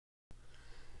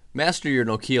Master your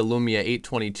Nokia Lumia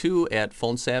 822 at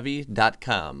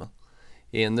phonesavvy.com.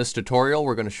 In this tutorial,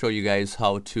 we're going to show you guys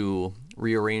how to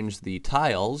rearrange the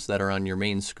tiles that are on your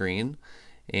main screen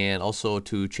and also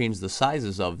to change the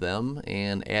sizes of them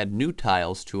and add new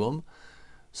tiles to them,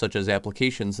 such as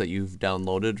applications that you've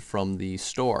downloaded from the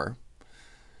store.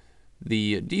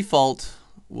 The default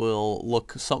will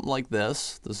look something like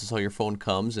this. This is how your phone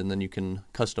comes, and then you can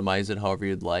customize it however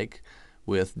you'd like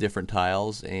with different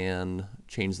tiles and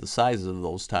change the sizes of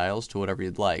those tiles to whatever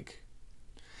you'd like.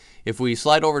 If we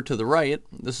slide over to the right,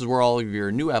 this is where all of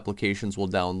your new applications will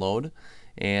download,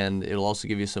 and it'll also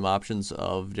give you some options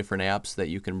of different apps that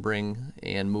you can bring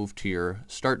and move to your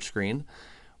start screen,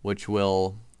 which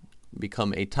will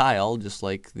become a tile just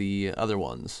like the other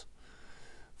ones.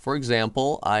 For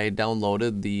example, I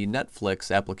downloaded the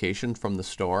Netflix application from the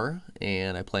store,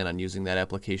 and I plan on using that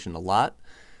application a lot.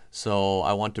 So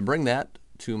I want to bring that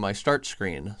to my start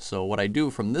screen. So what I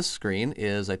do from this screen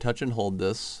is I touch and hold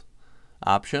this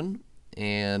option,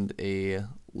 and a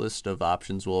list of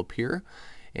options will appear,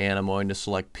 and I'm going to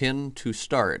select Pin to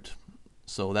Start.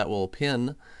 So that will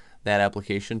pin that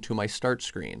application to my start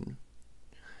screen.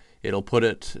 It'll put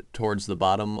it towards the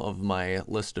bottom of my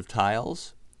list of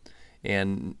tiles.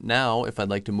 And now if I'd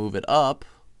like to move it up,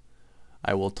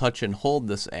 I will touch and hold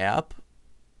this app,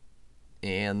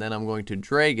 and then I'm going to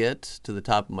drag it to the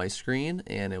top of my screen,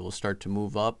 and it will start to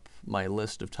move up my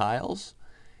list of tiles.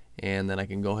 And then I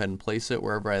can go ahead and place it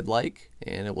wherever I'd like,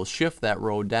 and it will shift that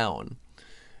row down.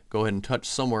 Go ahead and touch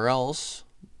somewhere else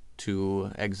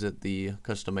to exit the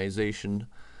customization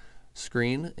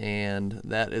screen, and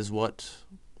that is what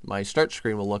my start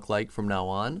screen will look like from now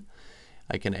on.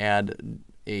 I can add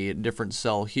a different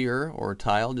cell here or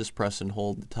tile. Just press and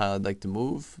hold the tile I'd like to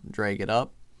move, drag it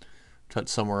up, touch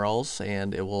somewhere else,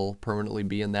 and it will permanently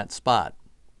be in that spot.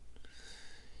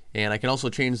 And I can also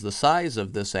change the size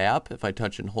of this app if I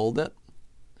touch and hold it.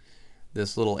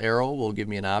 This little arrow will give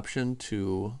me an option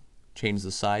to change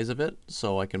the size of it,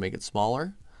 so I can make it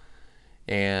smaller,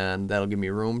 and that'll give me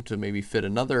room to maybe fit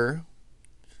another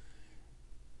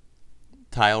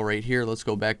tile right here. Let's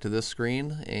go back to this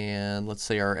screen, and let's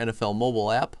say our NFL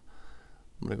mobile app.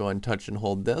 I'm going to go ahead and touch and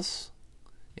hold this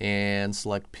and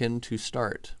select Pin to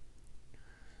Start.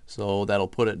 So that'll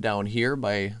put it down here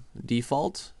by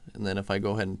default, and then if I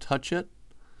go ahead and touch it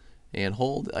and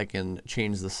hold, I can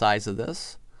change the size of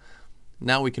this.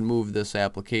 Now we can move this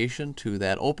application to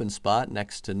that open spot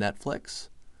next to Netflix.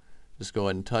 Just go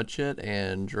ahead and touch it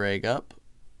and drag up,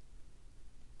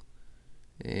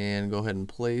 and go ahead and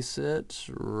place it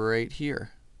right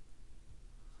here.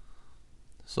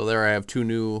 So there I have two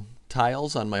new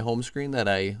tiles on my home screen that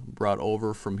I brought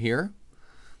over from here,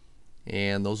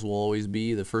 and those will always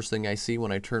be the first thing I see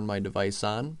when I turn my device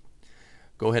on.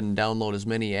 Go ahead and download as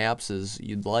many apps as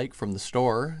you'd like from the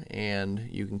store, and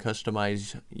you can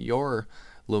customize your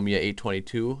Lumia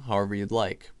 822 however you'd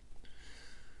like.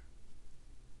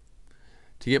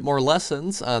 To get more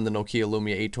lessons on the Nokia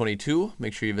Lumia 822,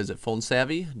 make sure you visit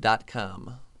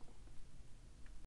phonesavvy.com.